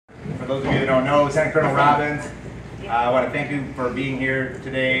those of you that don't know, Lieutenant Colonel Robbins. I want to thank you for being here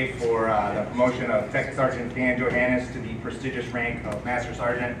today for the promotion of Tech Sergeant Dan Johannes to the prestigious rank of Master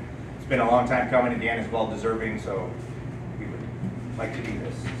Sergeant. It's been a long time coming, and Dan is well deserving, so we would like to do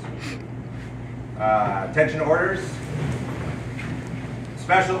this. Attention orders.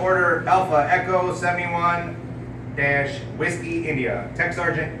 Special Order Alpha Echo 71-Whiskey India. Tech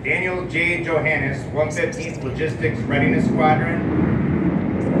Sergeant Daniel J. Johannes, 115th Logistics Readiness Squadron,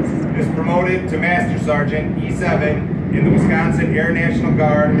 is promoted to Master Sergeant E7 in the Wisconsin Air National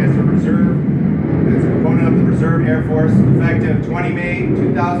Guard as a component of the Reserve Air Force, effective 20 May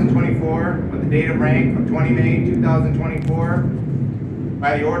 2024, with the date of rank of 20 May 2024,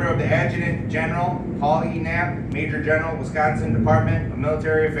 by the order of the Adjutant General, Paul E. Knapp, Major General, Wisconsin Department of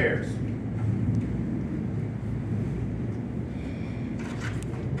Military Affairs.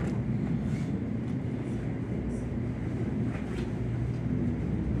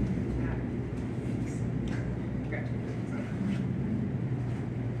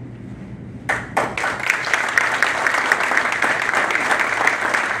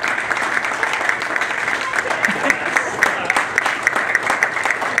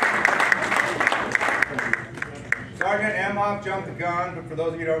 Sergeant Emhoff jumped the gun, but for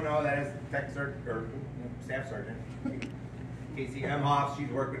those of you who don't know, that is Staff Sergeant Casey Emhoff. She's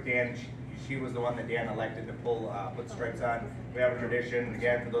worked with Dan. She was the one that Dan elected to put stripes on. We have a tradition.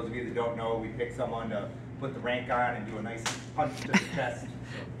 Again, for those of you that don't know, we pick someone to put the rank on and do a nice punch to the chest.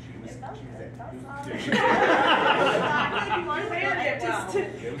 She was it.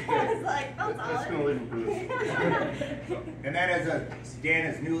 And then Dan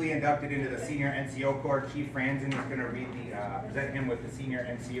is newly inducted into the Senior NCO Corps, Chief Franzen is going to present him with the Senior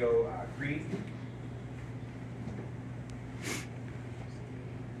NCO Creed.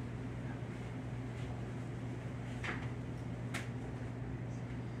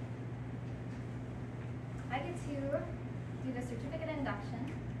 I get to do the certificate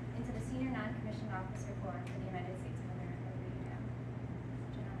induction into the Senior Non-Commissioned Officer Corps for the United States of America.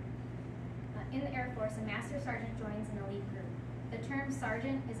 In the Air Force, a Master Sergeant joins an elite group. The term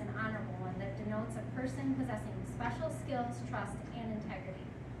sergeant is an honorable one that denotes a person possessing special skills, trust, and integrity.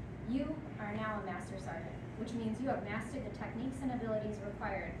 You are now a Master Sergeant, which means you have mastered the techniques and abilities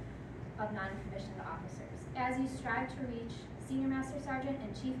required of non-commissioned officers. As you strive to reach Senior Master Sergeant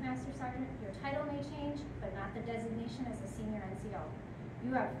and Chief Master Sergeant, your title may change, but not the designation as a Senior NCO.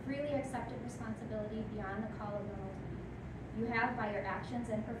 You have freely accepted responsibility beyond the call of normal duty. You have, by your actions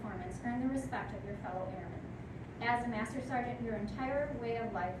and performance, earned the respect of your fellow airmen. As a Master Sergeant, your entire way of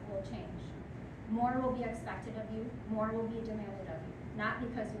life will change. More will be expected of you, more will be demanded of you, not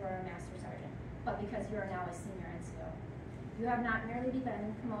because you are a Master Sergeant, but because you are now a Senior NCO. You have not merely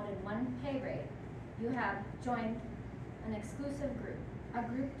been promoted one pay grade, you have joined an exclusive group, a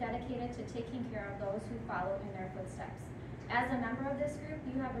group dedicated to taking care of those who follow in their footsteps. As a member of this group,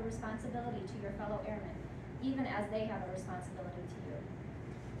 you have a responsibility to your fellow airmen, even as they have a responsibility to you.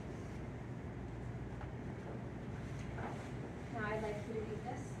 Now I'd like you to read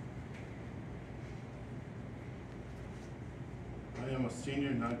this. I am a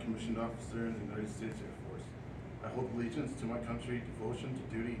senior non-commissioned officer in the United States Air Force. I hold allegiance to my country, devotion to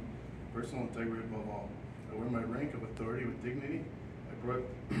duty, personal integrity above all. I wear my rank of authority with dignity. I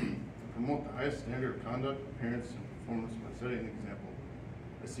promote the highest standard of conduct, appearance, and performance by setting an example.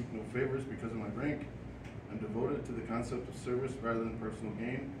 I seek no favors because of my rank. I'm devoted to the concept of service rather than personal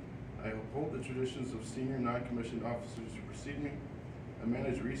gain. I uphold the traditions of senior non-commissioned officers who precede me. I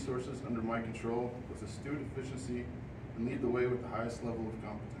manage resources under my control with astute efficiency and lead the way with the highest level of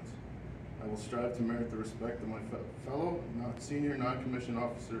competence. I will strive to merit the respect of my fellow senior non-commissioned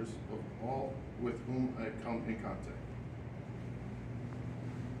officers of all with whom I come in contact.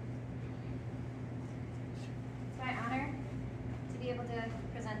 It's my honor to be able to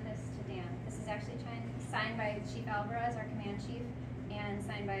present this to Dan. This is actually signed by Chief Alvarez, our command chief, and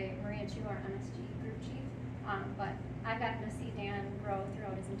signed by Maria Chu, our MSG group chief. But I've gotten to see Dan grow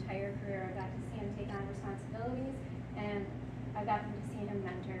throughout his entire career. I've got to see him take on responsibilities, and I've gotten to see him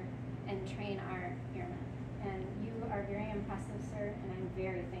mentor and train our airmen. And you are very impressive, sir, and I'm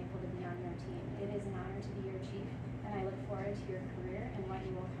very thankful to be on your team. It is an honor to be your chief, and I look forward to your career and what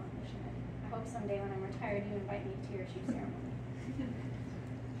you will accomplish in it. I hope someday when I'm retired, you invite me to your chief ceremony.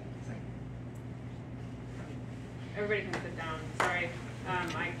 Everybody can sit down. Sorry, I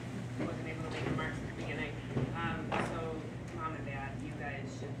wasn't able to make remarks at the beginning. So, Mom and Dad, you guys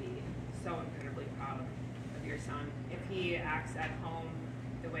should be so incredibly proud of your son. If he acts at home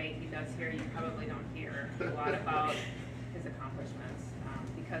the way he does here, you probably don't hear a lot about his accomplishments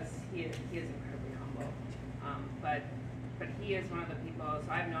because he is incredibly humble. But he is one of the people.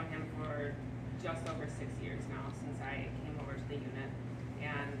 So I've known him for just over 6 years now since I came over to the unit,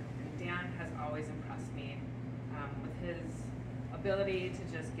 and Dan has always impressed me with his ability to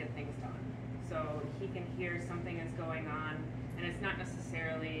just get things done. So he can hear something is going on, and it's not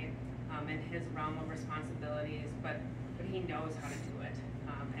necessarily in his realm of responsibilities, but he knows how to do it,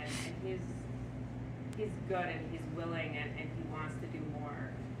 and he's good and he's willing and he wants to do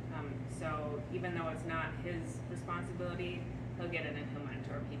more. So even though it's not his responsibility, he'll get in and he'll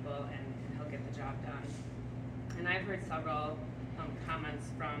mentor people and he'll get the job done. And I've heard several comments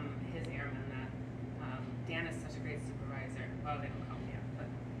from his airmen that Dan is such a great supervisor. Well, they don't call me that, but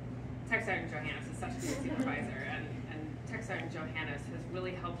Tech Sergeant Johannes is such a great supervisor, and Tech Sergeant Johannes has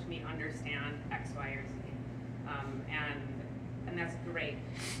really helped me understand X, Y, or Z. And that's great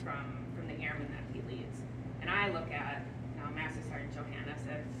from the airmen that he leads. And I look at now Master Sergeant Johannes,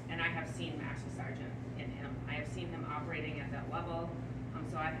 and I have seen Master Sergeant in him. I have seen him operating at that level,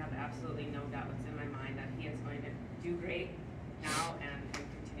 so I have absolutely no doubts in my mind that he is going to do great now and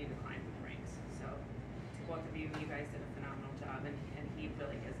continue to climb the ranks. So to both of you, you guys did a phenomenal job, and he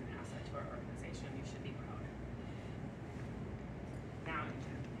really is an asset to our organization. You should be proud. Now,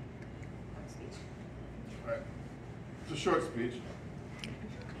 have a speech. All right. It's a short speech.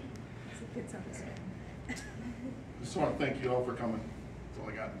 Just want to thank you all for coming. That's all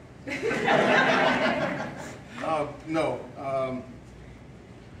I got.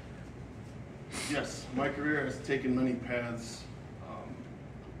 Yes, my career has taken many paths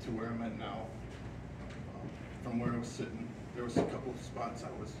to where I'm at now. From where I was sitting, there was a couple of spots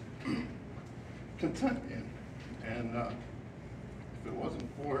I was content in, and if it wasn't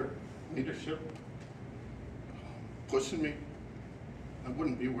for leadership pushing me, I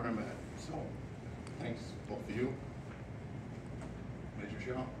wouldn't be where I'm at. So, thanks both of you, Major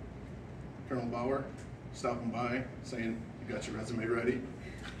Shaw, Colonel Bauer, stopping by, saying you got your resume ready.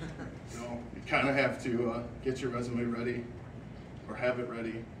 You know, you kind of have to get your resume ready, or have it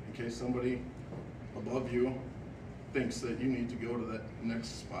ready, in case somebody above you thinks that you need to go to that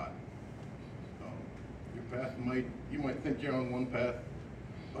next spot. Your path you might think you're on one path,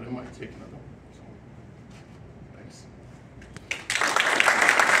 but it might take another one. So, thanks.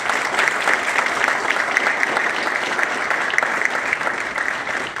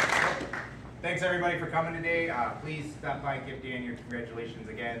 Thanks everybody for coming today. Please stop by and give Dan your congratulations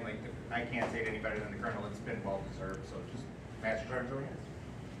again. Like, I can't say it any better than the Colonel. It's been well deserved. So just Master Sergeant Johannes.